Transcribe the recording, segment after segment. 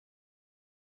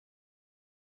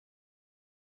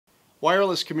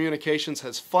Wireless communications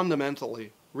has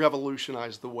fundamentally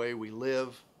revolutionized the way we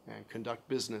live and conduct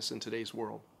business in today's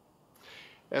world.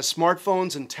 As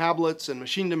smartphones and tablets and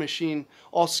machine-to-machine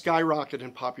all skyrocket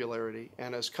in popularity,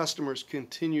 and as customers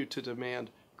continue to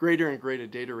demand greater and greater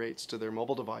data rates to their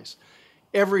mobile device,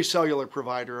 every cellular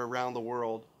provider around the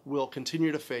world will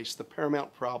continue to face the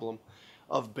paramount problem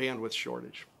of bandwidth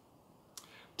shortage.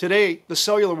 Today, the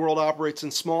cellular world operates in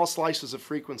small slices of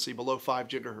frequency below 5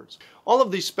 gigahertz. All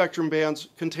of these spectrum bands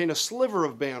contain a sliver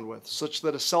of bandwidth such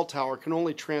that a cell tower can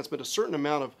only transmit a certain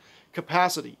amount of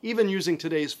capacity, even using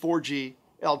today's 4G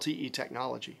LTE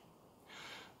technology.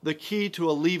 The key to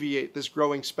alleviate this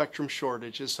growing spectrum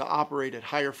shortage is to operate at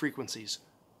higher frequencies,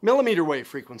 millimeter wave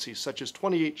frequencies such as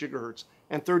 28 gigahertz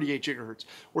and 38 gigahertz,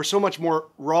 where so much more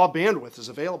raw bandwidth is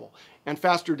available, and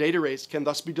faster data rates can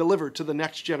thus be delivered to the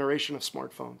next generation of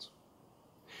smartphones.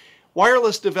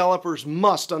 Wireless developers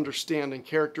must understand and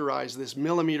characterize this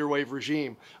millimeter wave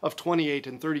regime of 28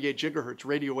 and 38 gigahertz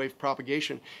radio wave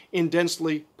propagation in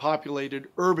densely populated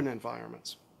urban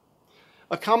environments.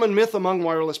 A common myth among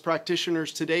wireless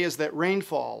practitioners today is that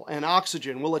rainfall and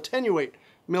oxygen will attenuate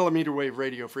millimeter wave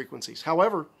radio frequencies.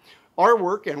 However, our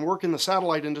work and work in the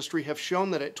satellite industry have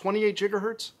shown that at 28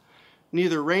 gigahertz,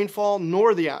 neither rainfall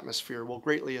nor the atmosphere will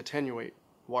greatly attenuate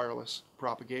wireless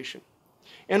propagation.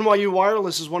 NYU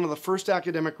Wireless is one of the first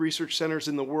academic research centers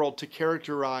in the world to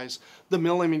characterize the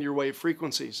millimeter wave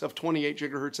frequencies of 28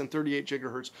 gigahertz and 38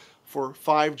 gigahertz for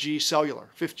 5G cellular,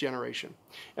 5th generation.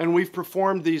 And we've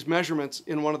performed these measurements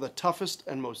in one of the toughest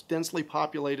and most densely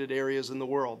populated areas in the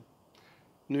world,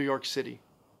 New York City.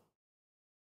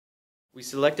 We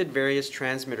selected various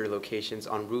transmitter locations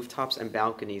on rooftops and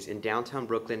balconies in downtown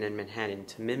Brooklyn and Manhattan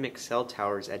to mimic cell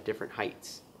towers at different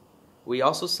heights. We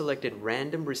also selected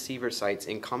random receiver sites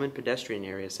in common pedestrian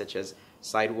areas such as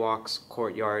sidewalks,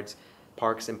 courtyards,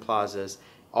 parks, and plazas,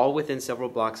 all within several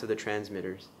blocks of the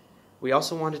transmitters. We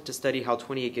also wanted to study how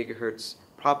 28 gigahertz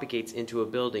propagates into a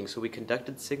building, so we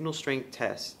conducted signal strength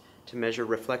tests to measure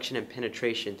reflection and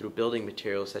penetration through building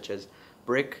materials such as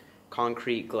brick,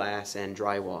 concrete, glass, and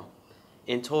drywall.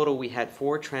 In total, we had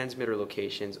 4 transmitter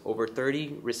locations, over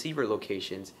 30 receiver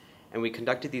locations, and we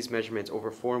conducted these measurements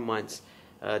over 4 months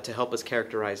to help us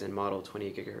characterize and model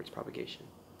 28 gigahertz propagation.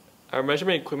 Our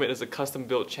measurement equipment is a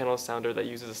custom-built channel sounder that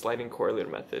uses a sliding correlator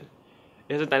method.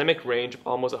 It has a dynamic range of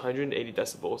almost 180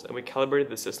 decibels, and we calibrated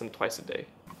the system twice a day.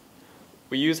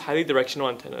 We use highly directional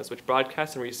antennas which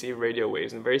broadcast and receive radio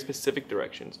waves in very specific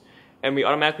directions, and we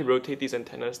automatically rotate these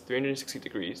antennas 360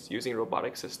 degrees using a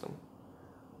robotic system.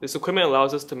 This equipment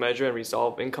allows us to measure and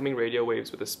resolve incoming radio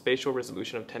waves with a spatial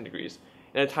resolution of 10 degrees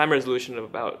and a time resolution of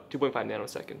about 2.5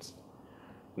 nanoseconds.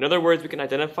 In other words, we can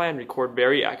identify and record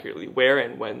very accurately where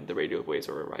and when the radio waves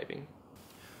are arriving.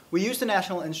 We used the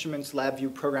National Instruments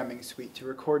LabVIEW programming suite to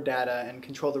record data and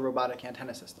control the robotic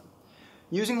antenna system.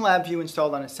 Using LabVIEW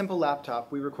installed on a simple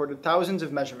laptop, we recorded thousands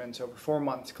of measurements over 4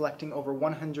 months, collecting over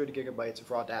 100 gigabytes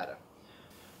of raw data.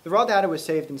 The raw data was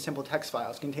saved in simple text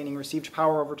files containing received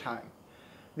power over time.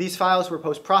 These files were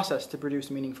post-processed to produce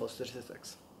meaningful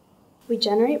statistics. We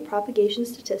generate propagation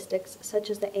statistics such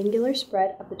as the angular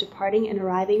spread of the departing and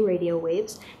arriving radio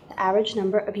waves, the average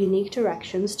number of unique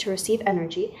directions to receive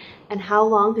energy, and how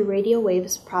long the radio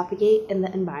waves propagate in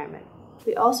the environment.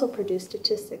 We also produce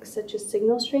statistics such as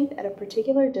signal strength at a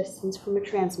particular distance from a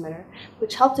transmitter,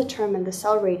 which help determine the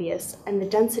cell radius and the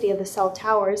density of the cell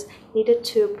towers needed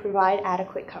to provide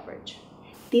adequate coverage.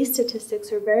 These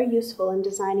statistics are very useful in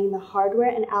designing the hardware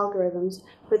and algorithms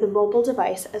for the mobile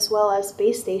device as well as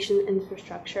base station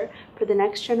infrastructure for the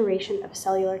next generation of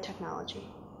cellular technology.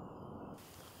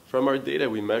 From our data,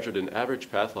 we measured an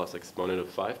average path loss exponent of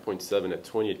 5.7 at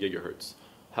 28 gigahertz.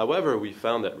 However, we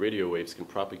found that radio waves can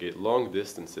propagate long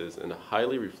distances in a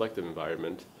highly reflective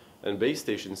environment, and base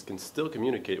stations can still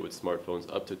communicate with smartphones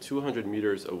up to 200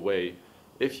 meters away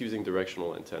if using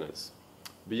directional antennas.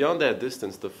 Beyond that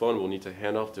distance, the phone will need to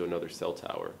hand off to another cell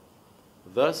tower.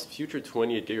 Thus, future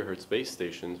 28 GHz base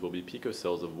stations will be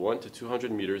picocells of 1 to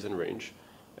 200 meters in range,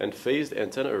 and phased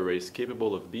antenna arrays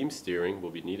capable of beam steering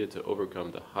will be needed to overcome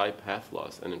the high path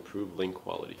loss and improve link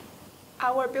quality.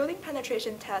 Our building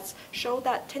penetration tests show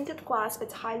that tinted glass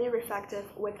is highly reflective,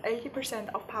 with 80%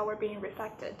 of power being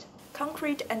reflected.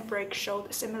 Concrete and brick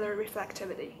showed similar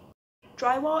reflectivity.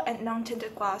 Drywall and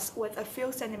non-tinted glass with a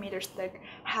few centimeters thick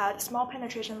had small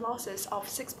penetration losses of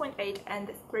 6.8 and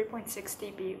 3.6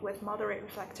 dB with moderate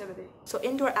reflectivity, so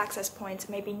indoor access points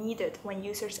may be needed when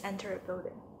users enter a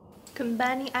building.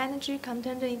 Combining energy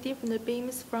content in different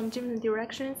beams from different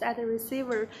directions at the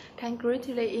receiver can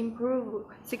greatly improve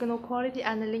signal quality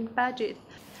and link budget.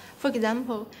 For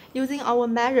example, using our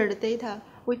measured data,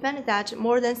 we found that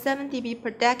more than 7 dB per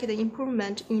decade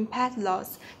improvement in path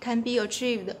loss can be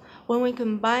achieved when we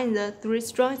combine the 3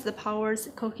 strongest powers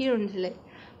coherently,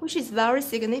 which is very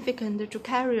significant to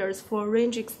carriers for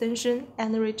range extension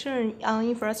and return on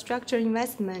infrastructure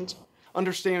investment.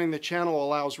 Understanding the channel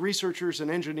allows researchers and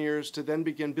engineers to then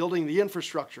begin building the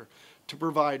infrastructure to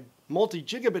provide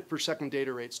multi-gigabit per second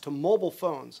data rates to mobile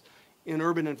phones in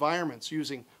urban environments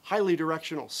using highly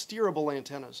directional, steerable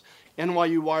antennas.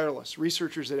 NYU Wireless,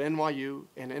 researchers at NYU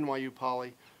and NYU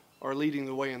Poly are leading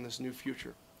the way in this new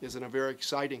future. It's in a very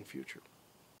exciting future.